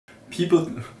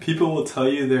People will tell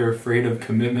you they're afraid of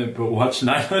commitment, but watch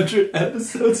 900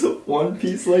 episodes of One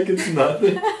Piece like it's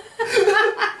nothing.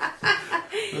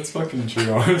 That's fucking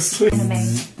true, honestly.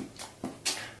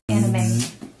 Anime.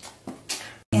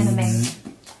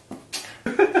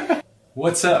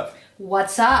 What's up?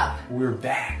 What's up? We're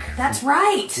back. That's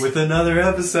right. With another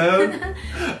episode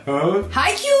of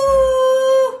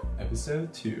Haikyuu!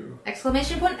 Episode 2.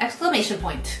 Exclamation point, exclamation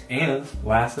point. And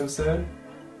last episode,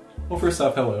 well, first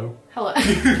off, hello. Hello.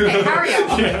 Hey, how are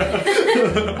y'all?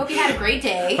 Yeah. Hope you had a great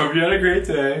day. Hope you had a great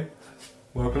day.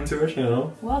 Welcome to our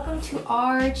channel. Welcome to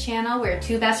our channel. We're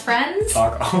two best friends.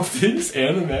 Talk all things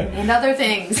anime. And other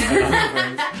things.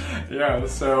 Yeah,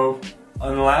 so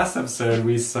on the last episode,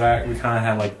 we kind of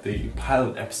had like the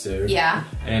pilot episode. Yeah.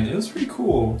 And it was pretty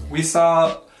cool. We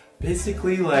saw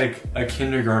basically like a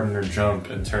kindergartner jump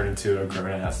and turn into a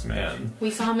grown-ass man. We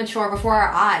saw him mature before our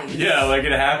eyes. Yeah, like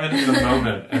it happened in a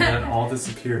moment and then all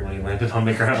disappeared when he landed on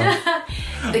the ground.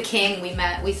 The king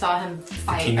we saw him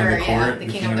fight. The king of the court. Yeah, the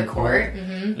king of the court.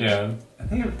 Mm-hmm. Yeah. I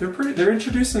think they're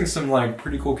introducing some like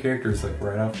pretty cool characters like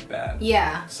right off the bat.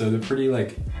 Yeah. So they're pretty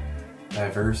like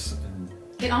diverse and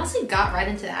it honestly got right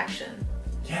into action.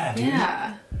 yeah, dude.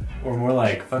 Yeah. Or more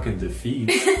like fucking defeat.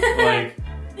 Like,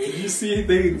 did you see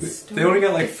they only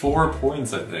got like 4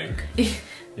 points, I think.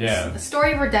 Yeah. A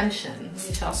story of redemption,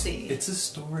 we shall see. It's a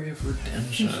story of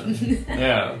redemption.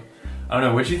 Yeah. I don't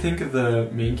know, what'd you think of the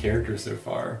main character so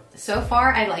far? So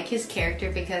far, I like his character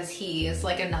because he is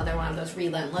like another one of those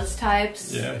relentless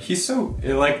types. Yeah, he's so,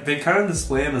 like, they kind of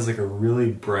display him as like a really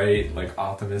bright, like,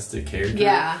 optimistic character.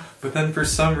 Yeah. But then for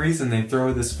some reason they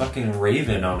throw this fucking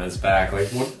raven on his back. Like,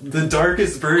 what, the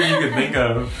darkest bird you could think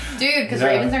of. Dude, because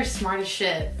ravens are smart as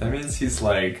shit. That means he's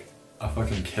like a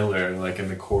fucking killer, like in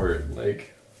the court.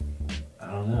 Like, I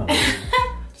don't know.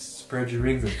 Just spread your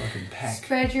wings and fucking peck.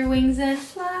 Spread your wings and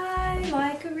fly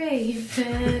like a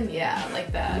raven. Yeah,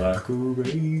 like that. Like a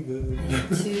raven.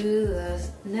 To the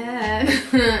net.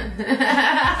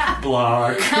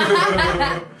 Block.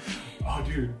 Oh,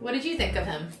 dude. What did you think of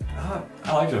him?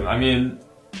 I liked him. I mean,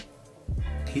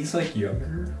 he's like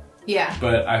younger. Yeah.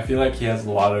 But I feel like he has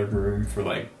a lot of room for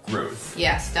like growth.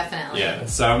 Yes, definitely. Yeah,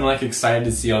 so I'm like excited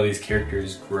to see all these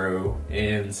characters grow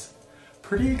and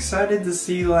pretty excited to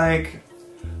see like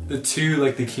the two,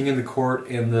 like the king of the court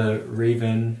and the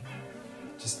raven,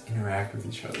 just interact with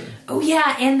each other. Oh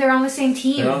yeah, and they're on the same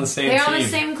team. They're on the same team. They're on the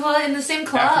same club, in the same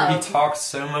club. After he talks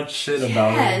so much shit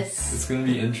about it, it's gonna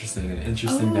be interesting, an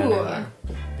interesting dynamic.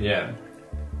 Yeah.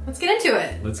 Let's get into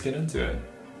it. Let's get into it.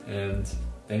 And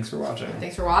thanks for watching.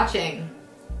 Thanks for watching.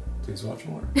 Please watch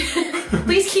more.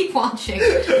 Please keep watching.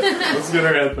 Let's get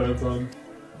our headphones on.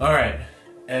 Alright,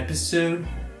 episode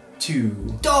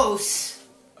 2. Dose.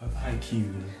 Of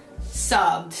Haikyuu.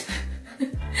 Subbed.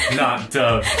 Not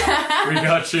dubbed. We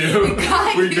got you.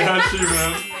 We got you,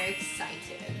 man. I'm very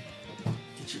excited.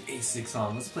 Get your A6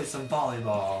 on. Let's play some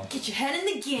volleyball. Get your head in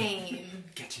the game.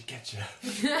 Getcha.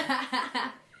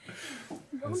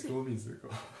 High School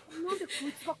Musical. Oh my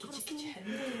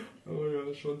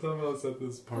gosh, one time I was at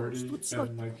this party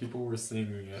and like people were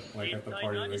singing it like at the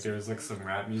party, like there was like some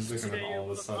rap music and then all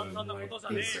of a sudden like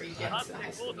this,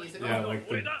 yeah, like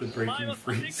the breaking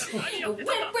free song.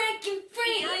 We're breaking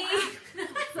free!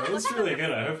 That was really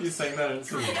good, I hope you sang that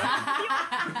into the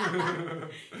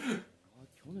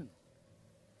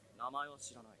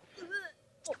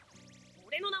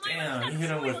Damn, you hit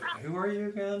him with, who are you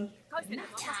again?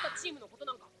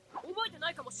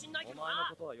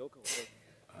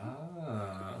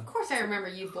 Ah. Of course I remember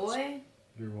you, boy.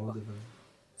 You're one of them.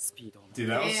 Dude,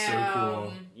 that was so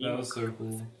cool. That was so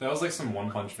cool. That was like some One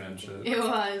Punch Man shit. It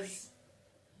was.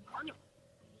 You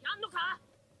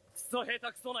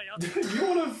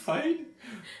wanna fight?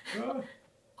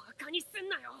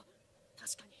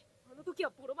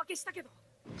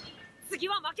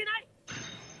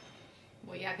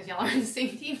 Well, yeah, because y'all are on the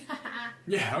same team.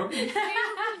 Yeah, okay.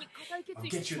 I'll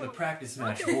get you in the practice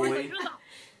match, boy.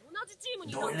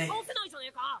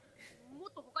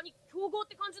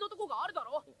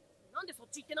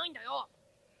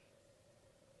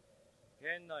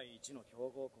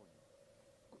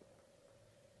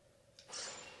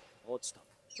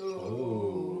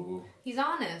 Ooh. He's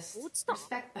honest.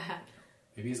 Respect that.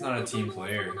 Maybe he's not a team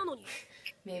player.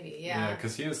 Maybe, yeah. Yeah,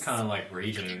 because he was kind of like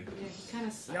raging. Yeah, he kind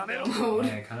of sucked. Yeah,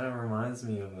 it kind of reminds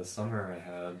me of a summer I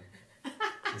had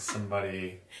with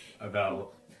somebody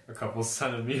about a couple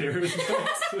centimeters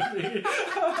next to me.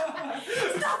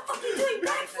 Stop fucking doing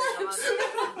backflips!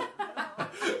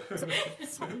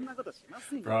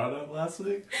 Brought it up last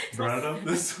week? Brought it up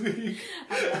this week?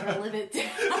 I'm gonna live it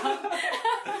down.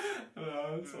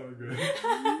 No, it's all good.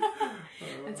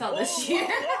 Until this year.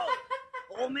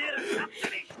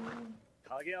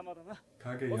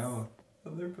 Kageyama. Oh,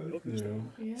 they're both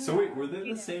new. Yeah. So wait, were they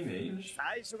the same age?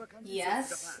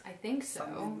 Yes, I think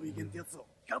so.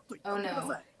 Oh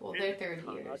no. Well, they're third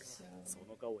years, so...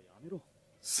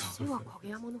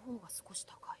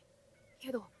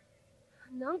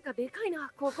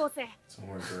 Don't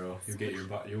worry, girl.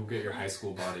 You'll get your high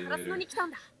school body later.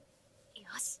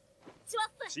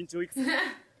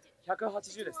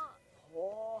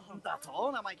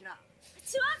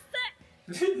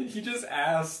 He just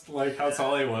asked like how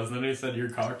tall he was, and then he said you're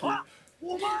cocky.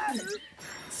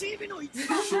 Shorty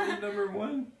number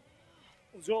 1.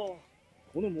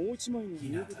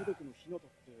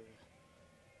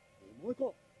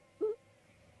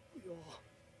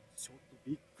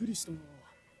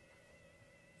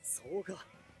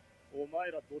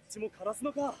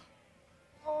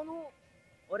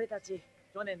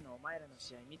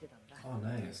 Oh,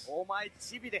 nice. You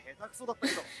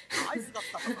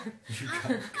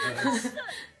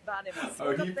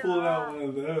oh, he pulled out one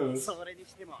of those.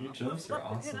 Your jumps are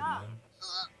awesome, man.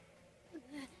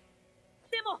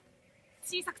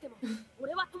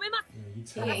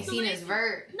 He ain't seen his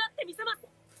vert.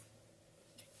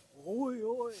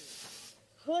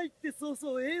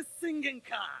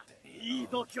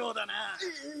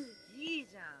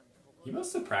 He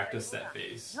must have practiced that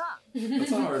face.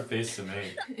 That's a hard face to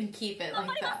make. And keep it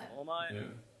like that. Yeah.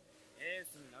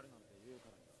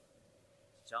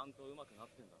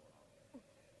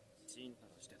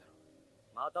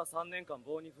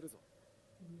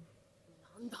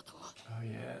 Oh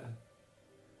yeah.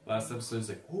 Last episode's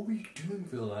like, what were you doing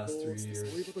for the last 3 years?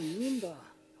 He's 25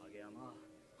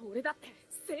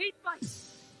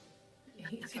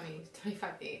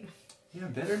 Yeah,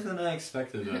 better than I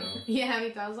expected though. Yeah, I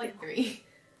mean, that was like 3.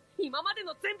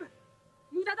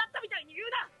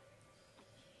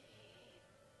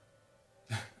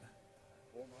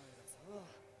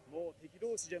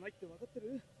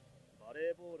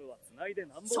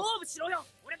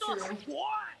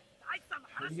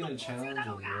 Are you gonna challenge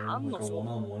him, bro? Like a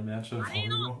one-on-one match of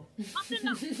volleyball?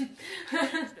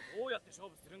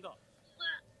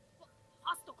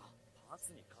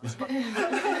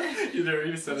 You never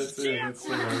even said it too. That's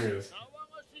hilarious.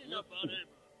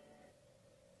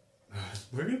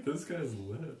 Look at this guy's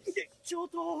lips.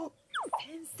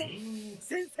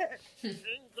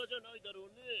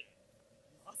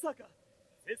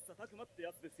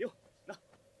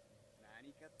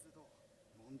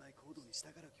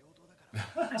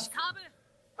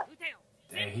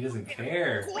 Dang, he doesn't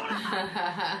care. Come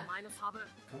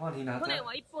on, Hinata. Oh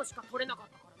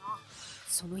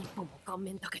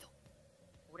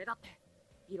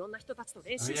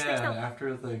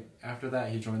yeah, after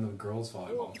that he joined the girls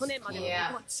volleyball.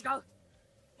 Yeah.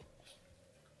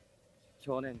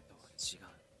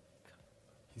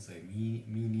 He's like, me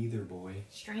neither, boy.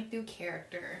 Strength through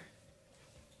character.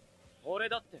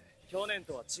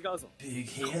 Big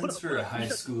hands for a high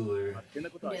schooler.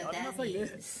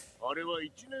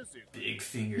 Big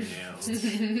fingernails. With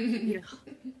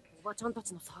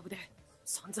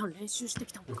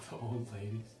the old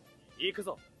ladies.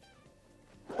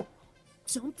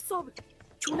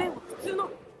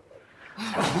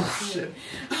 Oh shit.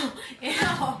 Ew.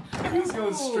 He's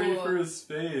going straight for his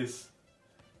face.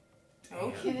 Damn.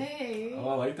 Okay. Oh,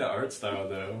 I like that art style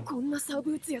though. Or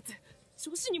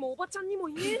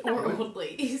old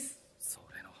ladies.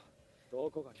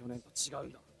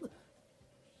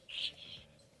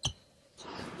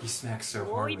 He smacks so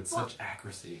hard with such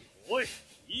accuracy.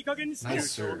 Nice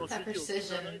serve. That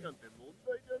precision.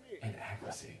 And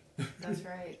accuracy. That's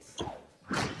right.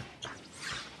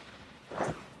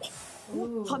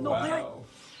 Ooh. Wow.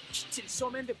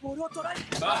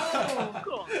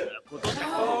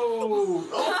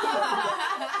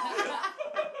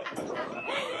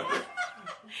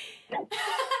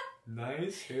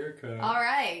 Nice haircut. All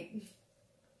right.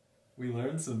 We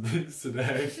learned some things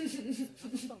today.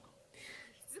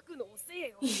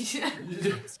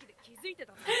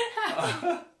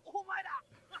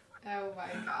 Oh my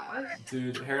gosh.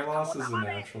 Dude, hair loss is a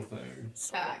natural thing.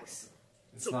 Facts.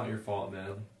 It's not your fault,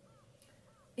 man.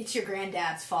 It's your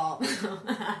granddad's fault. Yeah,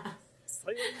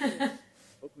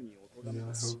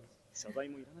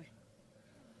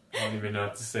 I don't even know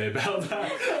what to say about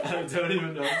that. I don't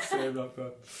even know what to say about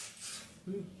that. I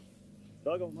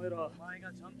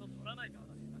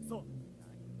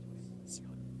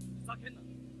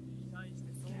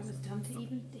was dumb to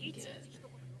even think it.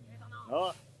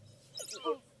 So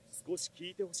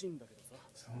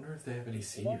I wonder if they have any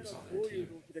seniors on their team.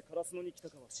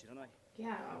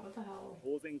 Yeah, what the hell?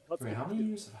 Wait, how many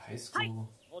years of high school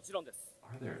are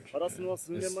there in Japan?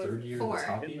 Is third year the 4.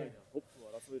 top year?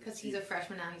 Because he's a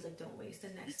freshman now, he's like, don't waste the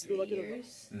next 3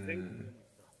 years.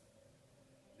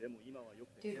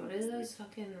 Dude, what do those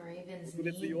fucking ravens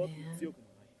need, man?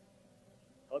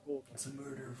 It's a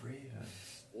murder of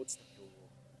ravens. Oh,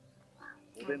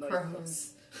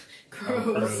 crows.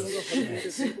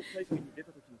 Crows.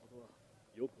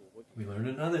 We learned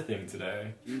another thing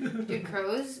today. Dude,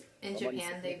 crows in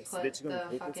Japan, they put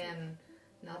the fucking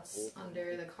nuts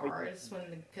under the cars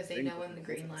because they know when the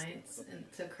green lights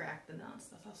and to crack the nuts.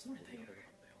 That's how smart they are.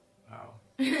 Wow.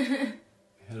 I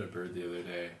hit a bird the other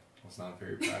day. I was not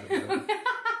very proud of it.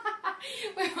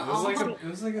 It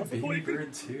was like a baby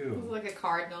bird too. It was like a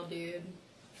cardinal, dude.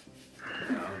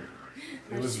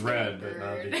 It was red, but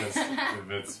not because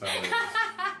of its feathers.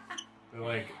 But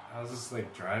like, I was just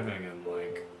like driving and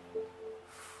like,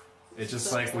 it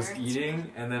just like was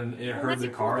eating, and then it heard the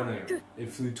car and it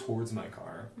flew towards my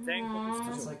car. I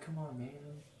was like, come on,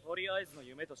 man.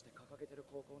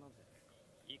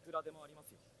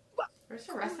 Where's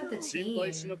the rest of the team?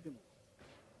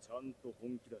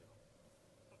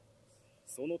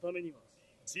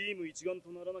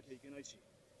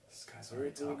 This guy's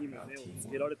already talking about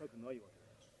teamwork.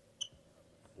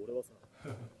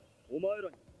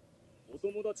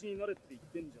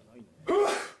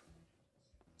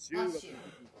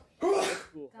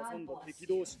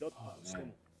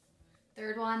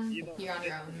 Third one, you're on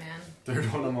your own, man. Third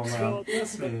one, I'm on my own.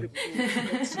 That's me.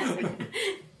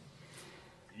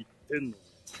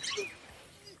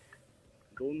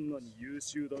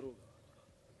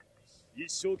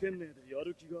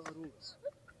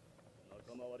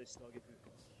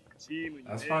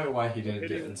 That's probably why he didn't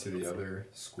get into the other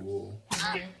school.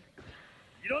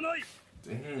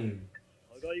 Dang.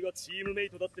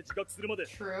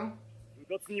 True.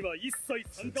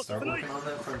 So start working on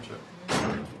that friendship.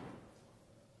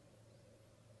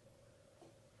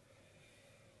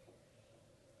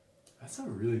 That's a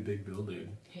really big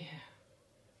building. Yeah.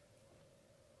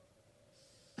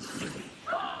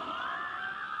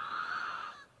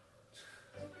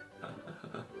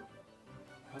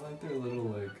 I like their little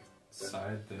like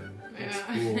side thing. That's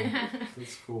cool.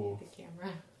 That's cool. The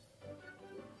camera.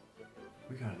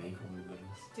 We got an ankle with this.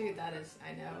 Dude, that is,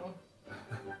 I know.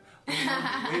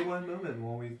 Wait one moment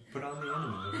while we put on the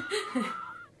anime.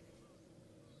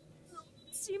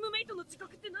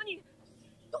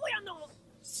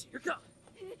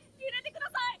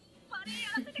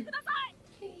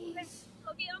 Please.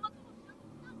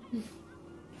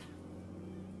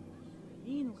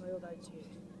 いいのかよ大地、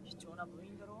貴重な部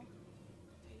員だろ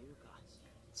っていうか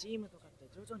チームとかって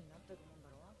徐々になっていくもんだ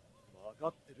ろ。分か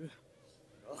ってる。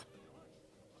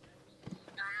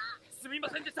すみま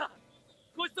せんでした。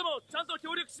少しともちゃんと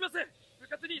協力します。部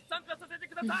活に参加させて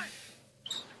ください。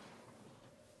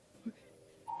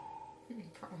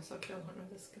Promise I'll kill one of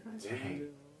this guy.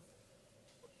 Dang.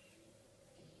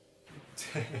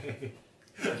 Dang.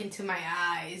 Look into my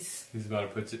eyes. He's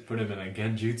about to put him in a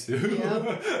genjutsu. Yep. 今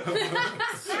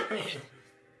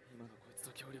のこいつ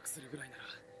と協力するぐらいなら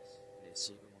レ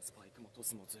シーブもスパイクもト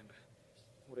スも全部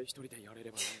俺一人でやれ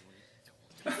ればいいのにって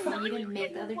思って。 We need to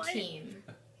make the other team.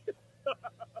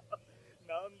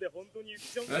 なんで本当に言っ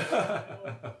ちゃうんだよ。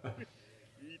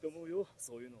いいと思うよ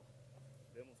そういうの。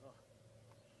でもさ、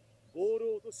ボー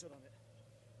ルを落としちゃダメ。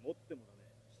持ってもダメ。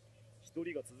一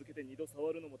人が続けて二度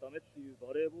触るのもダメっていう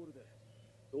バレーボールで。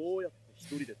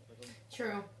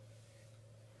 True.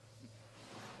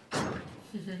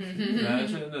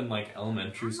 Imagine in like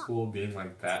elementary school being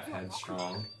like that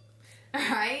headstrong.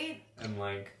 Right? And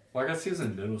like, well, I guess he was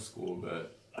in middle school,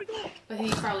 but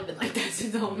he's probably been like that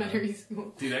since elementary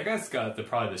school. Dude, that guy's got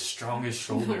probably the strongest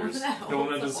shoulders. The The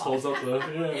one that just holds up the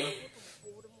yeah.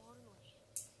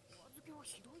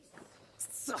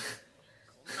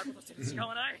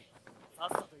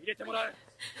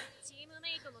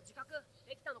 の自覚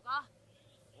できたのか？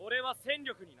俺は戦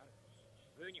力になる。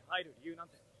部に入る理由なん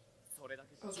てそれだ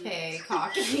け。Okay,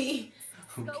 cocky.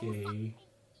 Okay.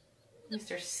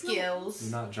 Mr. Skills.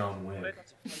 You're not John Wick.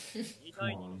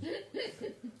 Come on.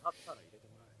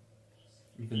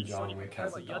 Even John Wick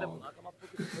has a dog.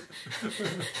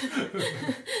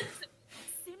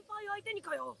 先輩相手に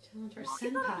かよ。 Challenge our 負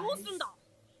けたらどうすんだ？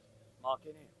負け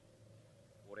ねえよ。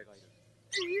俺がいる。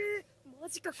マ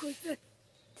ジかこいつ。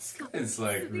 This guy's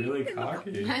like really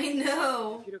cocky. I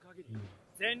know.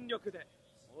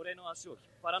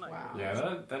 Wow.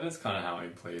 Yeah, that is kind of how he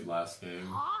played last game.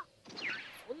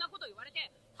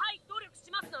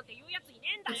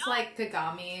 It's like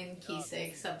Kagami and Kisei,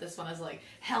 except this one is like,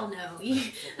 hell no.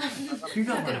 You're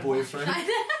not my boyfriend.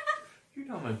 You're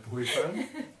not my boyfriend.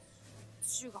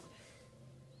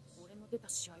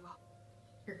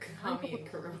 You're Kagami and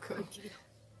Kuroko.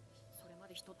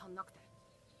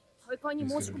 大会に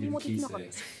申し込みもできなかっ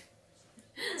たし、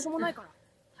しょうもないから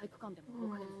体育館でも廊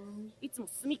下でもいつも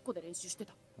隅っこで練習して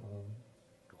た。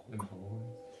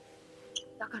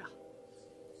だから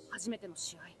初めての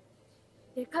試合、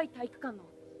でかい体育館の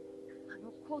あ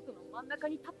のコートの真ん中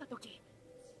に立った時、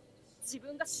自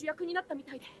分が主役になったみ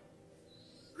たいで、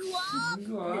ぐわーっ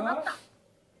てなった。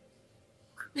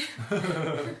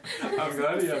I'm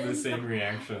glad you have the same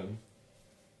reaction.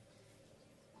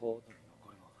 コートに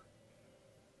残るのは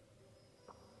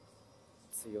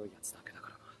強いやつだけだか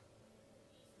らな。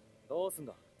どうすん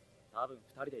だ。多分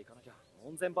2人で行かなきゃ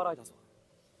門前払いだぞ。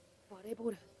バレーボ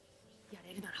ールや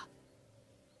れるなら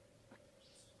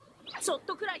ちょっ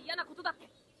とくらい嫌なことだって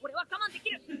俺は我慢でき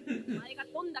る。お前が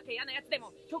どんだけ嫌なやつで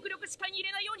も極力視界に入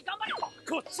れないように頑張れ。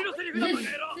こっちのセリフだバカ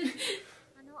野郎。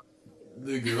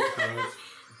The girl crush.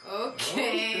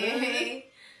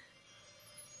 Okay.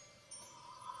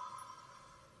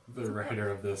 The writer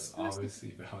of this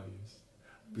obviously values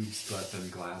boobs, butt,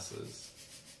 and glasses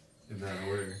in that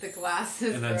order. The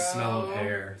glasses, and then bro. smell of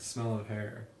hair. Smell of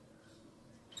hair.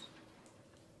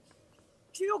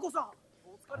 I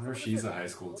wonder if she's a high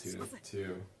school student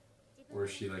too. Or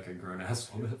is she like a grown-ass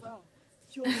woman?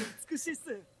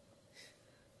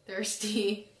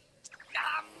 Thirsty.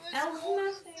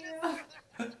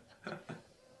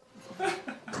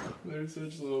 They're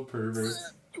such little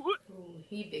perverts. Ooh,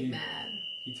 he big mad.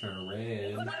 He turned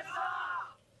red.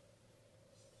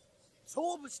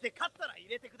 勝負して勝ったら入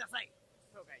れてください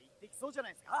とか言ってきそうじゃな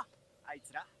いですかあい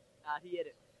つら。ありえ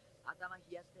る。頭冷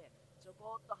やしてちょ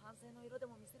こっと反省の色で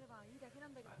も見せればいいだけな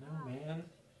んだけどな。 I know, man.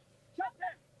 キャプテ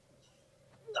ン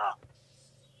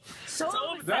勝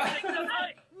負させてくだ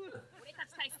さい。俺た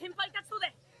ち対先輩たちと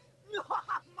でマ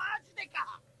ジで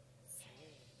か。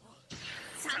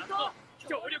ちゃんと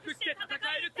協力して戦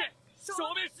えるって証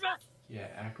明します。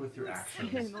 Yeah, act with your せー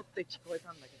actions. のって聞こえ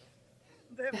たんだけど。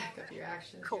でも Back up your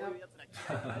actions. こういう Yep. やつら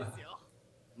嫌いなんですよ。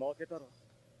負けたら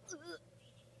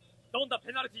どんな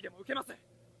ペナルティでも受けます。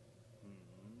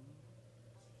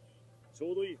ち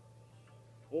ょうどいい。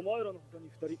お前らの他に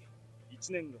2人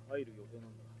1年が入る予定な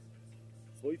んだ。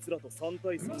そいつらと3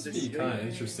対 It 3 must で be 試 kind 合 of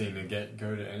interesting to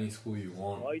go to any school you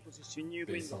want 毎年新入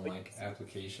部員 based が on 入って like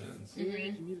applications.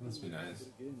 Mhm. Must be nice.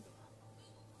 ゲーム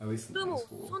だ。 At least in で high も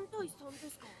school. 3対3で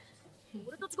すか。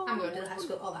俺たちが I'm going to the high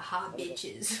school with all the hot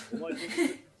bitches. お前と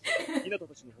日向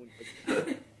たちの方に入っ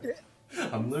て。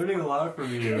 I'm learning a lot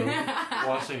from you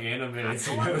watching anime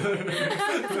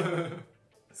together.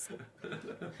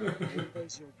 大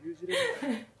使を牛耳れる。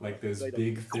 Like those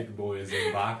big thick boys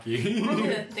in Baki. The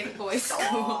thick boy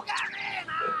school.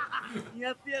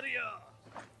 やってやるよ。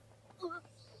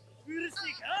うるしい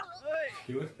か。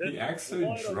 He acts so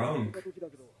drunk.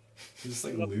 He's just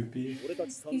like loopy.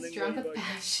 He's drunk with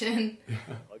passion.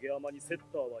 影山にセッ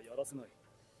ターはやらせない。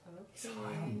 His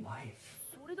whole life.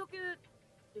 それだけ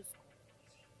ですか。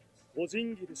個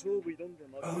人技で勝負挑んで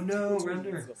負け Oh no, た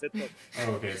Render. がセッター。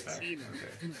 Oh, okay, it's back. Okay.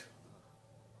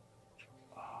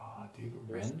 Ah, dude,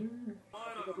 Render?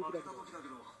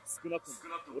 少なくと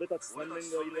も俺たち3年がい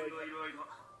る間、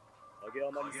影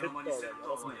山にセッターは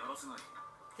やらせない。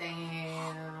 Damn.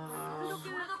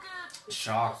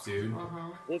 Shocked, dude.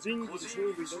 個人技で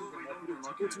勝負挑んで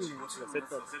負ける自己中のやつがセッタ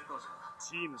ーだ。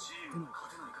チームが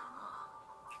勝てない。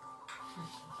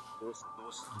どうした。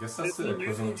 I guess that's the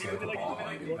equivalent to like a ball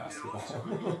hog in basketball.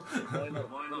 お前なら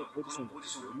このポジ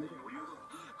ションで余裕だ。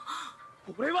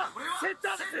俺はセッタ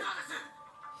ーです。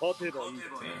勝てばいい。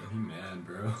 Damn, he mad,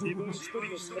 bro. 自分一人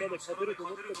の力で勝てると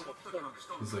思ってたから。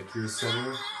 He's like, you're a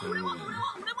setter, then win.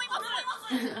 俺もいます。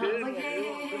 I was like,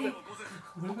 hey.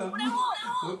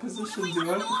 What position do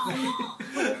I play?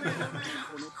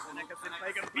 この田中先輩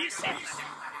がビシッ。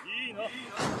いいな。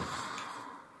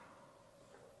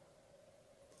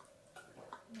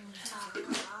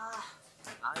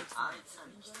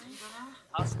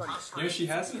 You know, she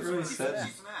hasn't really said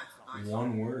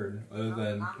one word other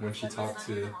than when she talked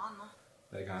to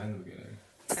that guy in the beginning.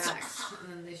 Facts.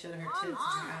 And then they showed her tits and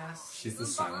her ass. She's the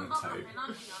silent type.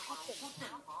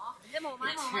 でもお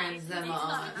前 Turns them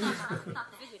on.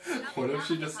 What if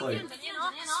she just like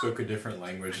spoke a different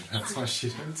language and that's why she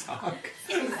didn't talk?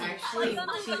 She's actually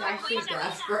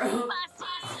deaf, bro.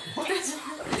 What? You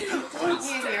can't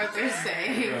hear what they're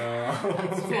saying.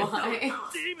 That's why.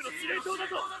 チームの司令塔だ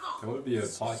ぞ。 That would be a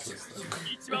plot twist though.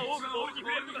 一番多くボールに触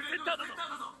れるのがセッターだぞ。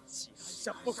支配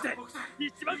者っぽくて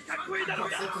一番かっこいいだろう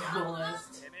That's が。 the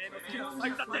coolest. てめえの好きなスパ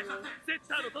イクだってセッ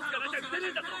ターのトスがなきゃ打てね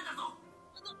えんだぞ。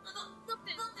だっ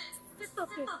てセッターっ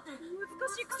て難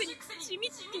しいくせに地味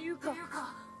っていうか。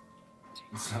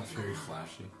 It's not very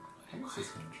flashy. I guess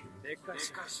it's not true. でっかいし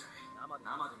生で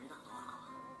見たことあ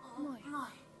るか。な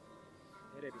い。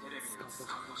テレビで使っ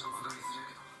たこと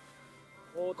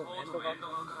コートのエンド側か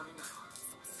ら見ると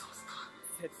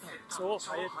セッター超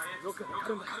速いことよくわか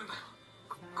るんだ。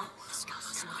しか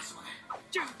し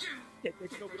キュン鉄壁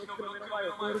のブロックの目の前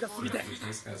をボールが過ぎて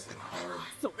This guy's hit hard.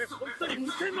 それ本当に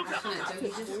打てんのか。 Passionate, so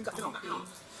he's just トスの comfy.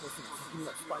 先に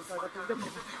はスパイカーが飛んでく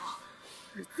る。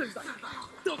打つんだ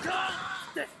ドカーン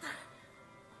って。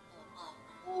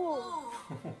おお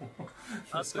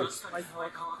They're 確か so, にスパイカーは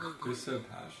かっこいい。 they're so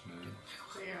passionate.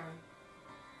 They are.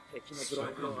 敵の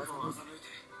ブロックを挟み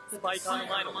スパイカーの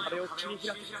前の壁を切り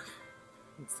開く。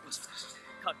少し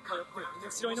かっこよくて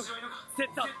面白いのがセッ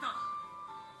ター。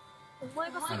お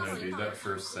前が I don't know, dude, that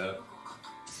first set,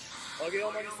 影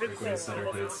山にセ like ッ when タ the center ー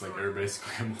を hits, like everybody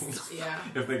scrambles. Yeah.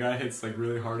 If the guy hits like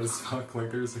really hard as fuck,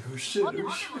 like there's like, oh shit, oh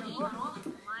shit.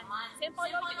 先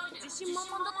輩相手に自信満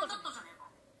々だったじゃん。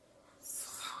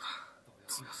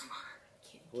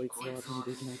こいつは後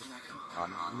にできないとあ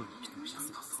の雨の人のシャ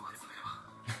ツが詰まれば。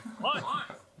おい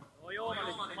土曜までに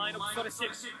お前のクソレシ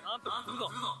なんとかするぞ。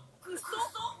クソ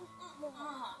もう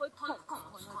入ったのか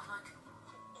もしれないけど。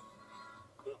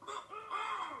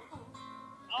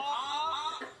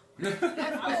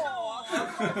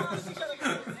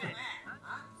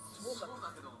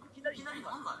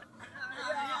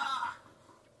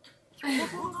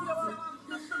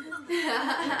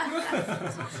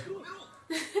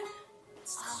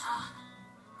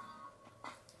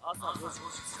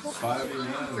5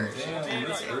 a.m. Damn,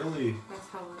 that's early. That's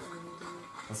how we're gonna do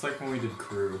it. That's like when we did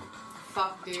crew.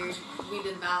 Fuck, dude. We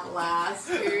did not last,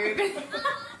 dude.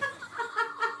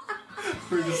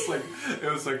 We're just like, it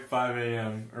was like 5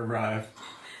 a.m. arrive,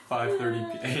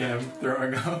 5:30 a.m.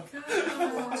 throwing up.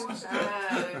 Oh,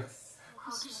 Jax.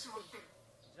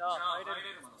 じゃあ入れる。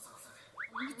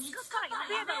見つかったら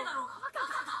やべえだろ。バカ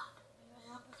か。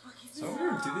 So I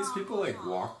wonder, do these people like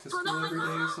walk to school every day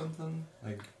or something?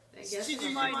 Like, I guess it's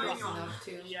enough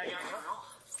to.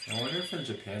 I wonder if in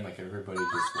Japan like everybody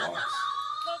just walks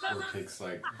or takes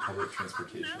like public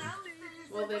transportation.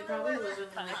 Well, they probably live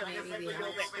in like maybe the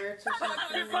outskirts or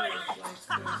something. Like outskirts,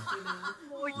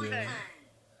 you know. Yeah.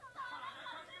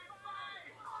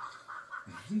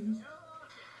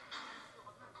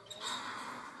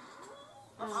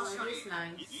 Oh, it is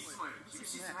nice.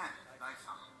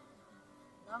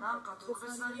 I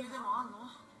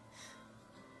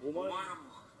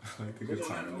like the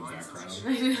guitar in the background. I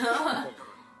know.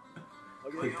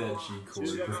 Like that G chord.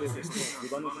 中学生として無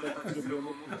駄の開発力を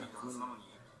持っているはずなのに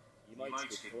いまい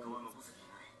ち結果は残せてい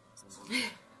な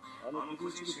い。あの工夫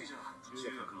主義が中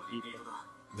学のリードだ。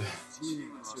チー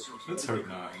ムの血を Let's hope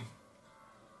not.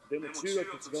 でも中学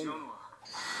と違うのは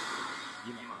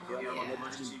今部屋の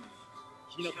同じチームに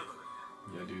ひなたが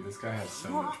Yeah, dude, this guy has so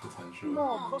much potential.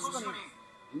 まあ確かに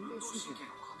運動神経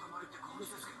の塊って感じ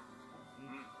ですけど。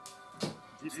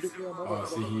実力はまだ Oh,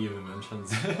 see, he even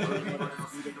mentions it. 反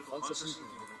射神経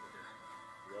の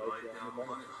相手はバ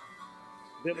ナナ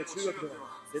でも中学で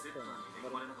はセッターに恵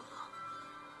まれなかっ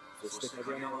た。そして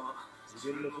影山は自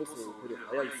分のトスを送る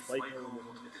速いスパイカーを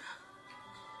求めてる。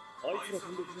あいつら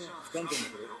完璧な不完全な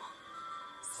これを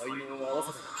才能を合わ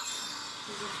せた。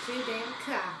 He's too damn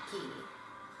cocky.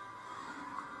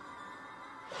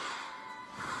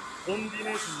 コンビ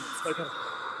ネーションに使えたら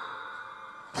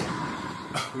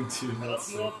Oh, dude,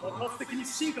 夏 that's のは so 爆発的に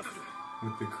進化する。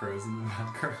 with the crows in the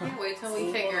background. Can't wait till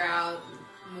we figure out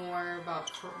more about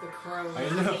the crows I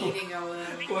know. eating all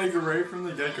them. Like right from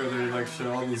the get-go, they like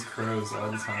show all these crows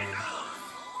all the time.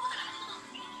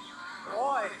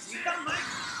 おい、時間ない。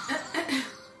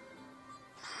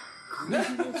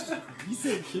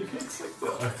 He makes like the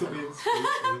ugliest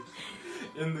faces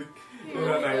in a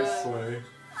nice way.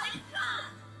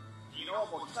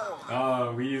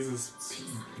 Oh, we used this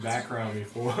background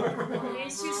before. 練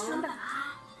習したんだな。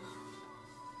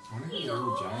 I wonder who the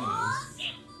little giant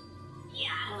is.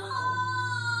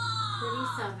 Pretty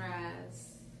sunrise.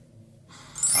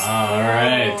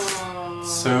 Alright. Oh.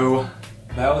 So,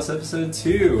 that was episode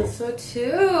 2. So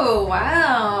too.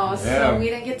 Wow. Yeah. So we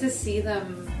didn't get to see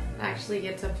them actually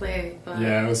get to play, but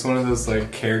Yeah, it was one of those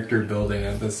like character building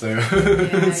episodes.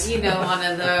 yeah, you know, one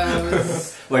of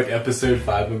those. Like episode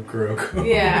 5 of Kuroko.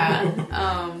 Yeah.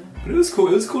 But it was cool.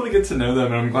 It was cool to get to know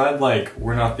them, and I'm glad like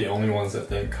we're not the only ones that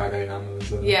think Kageyama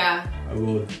is Yeah. a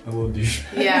little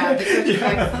douchebag. Yeah. They're just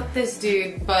like, fuck this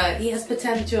dude, but he has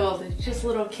potential. They're just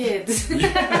little kids.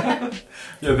 Yeah.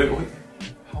 They,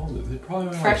 how old are they? Probably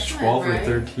like Freshmen, 12 right?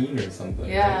 or 13 or something.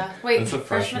 Yeah. Right? Wait, That's a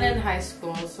freshman freshman in high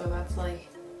school, so that's like.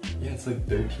 Yeah, it's like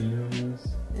 13 almost.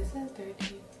 Is that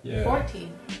 13? Yeah.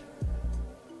 14.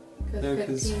 No,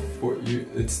 because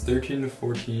 15. it's 13 to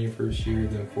 14 your first year,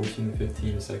 then 14 to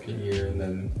 15 second year, and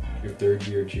then your third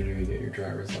year junior you get your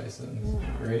driver's license,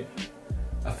 right?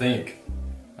 I think.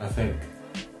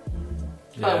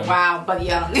 But wow, but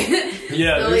young.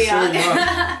 Yeah, Still they're young. so young.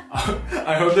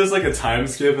 I hope there's like a time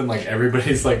skip and like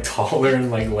everybody's like taller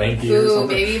and like lanky or Ooh,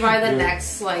 something. maybe by the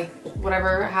next like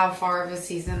whatever how far of a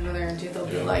season they're into, they'll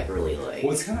be like really like.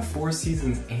 Well, it's kind of 4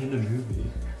 seasons and a movie,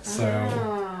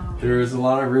 so there's a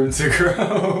lot of room to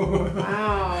grow.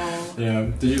 Wow.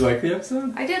 Yeah. Did you like the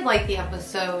episode? I did like the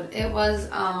episode. It was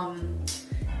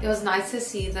nice to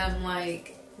see them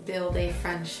like build a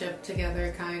friendship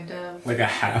together, kind of. Like a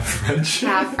half friendship.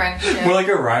 Half friendship. More like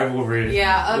a rivalry.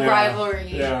 Yeah, a rivalry.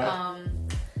 Yeah.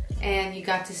 And you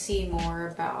got to see more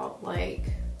about like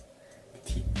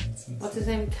what's his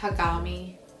name?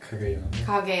 Kageyama.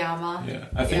 Yeah,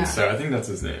 I think so. I think that's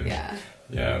his name. Yeah.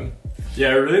 Yeah. Yeah,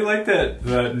 I really like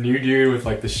that new dude with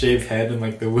like the shaved head and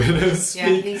like the widow's speak.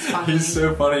 Yeah, he's funny. He's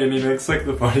so funny and he makes like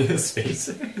the funniest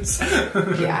faces.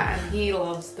 Yeah, and he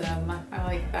loves them. I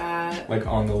like that. Like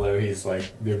on the low, he's like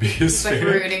their biggest Like fan.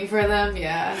 rooting for them,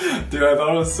 yeah. Dude, I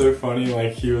thought it was so funny.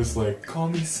 Like he was like, "Call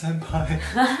me senpai,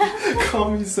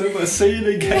 call me senpai, say it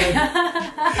again."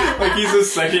 Like he's a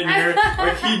second year.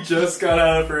 Like he just got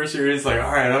out of first year. He's like,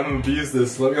 "All right, I'm gonna abuse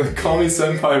this. Let me call me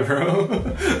senpai, bro."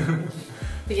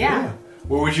 But yeah.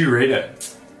 What would you rate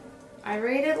it? I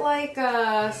rate it like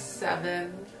a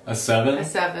 7. A 7? A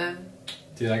 7.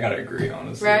 Dude, I gotta agree,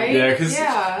 honestly. Right?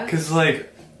 Yeah, cause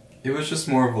like it was just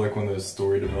more of like one of those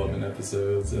story development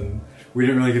episodes, and we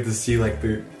didn't really get to see like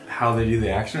how they do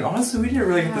the action. Honestly, we didn't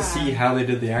really get to see how they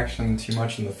did the action too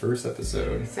much in the first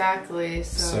episode. Exactly.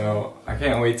 So I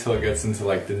can't wait till it gets into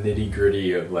like the nitty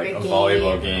gritty of like a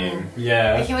volleyball game.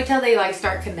 Yeah. I can't wait till they like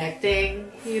start connecting.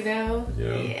 You know?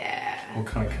 Yeah. What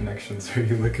kind of connections are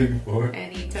you looking for?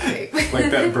 Any type.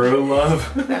 Like that bro love?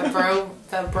 That bro.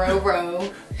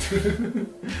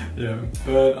 Yeah,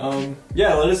 but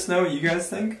yeah, let us know what you guys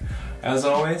think, as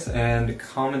always, and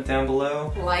comment down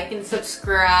below. Like and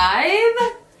subscribe.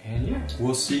 And yeah,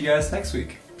 we'll see you guys next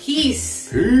week.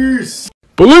 Peace. Peace.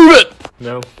 Believe it!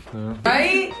 No.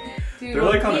 Right? Dude, they're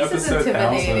like on peace is episode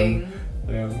intimidating.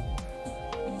 1000.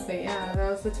 Yeah. But yeah, that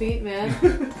was the tweet, man.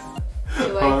 You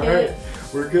like All right, it?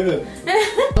 we're good.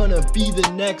 Gonna be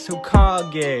the next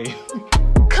Hokage.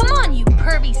 Come on, you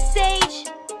pervy sage!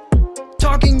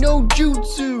 Talking no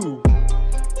jutsu.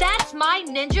 That's my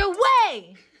ninja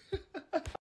way!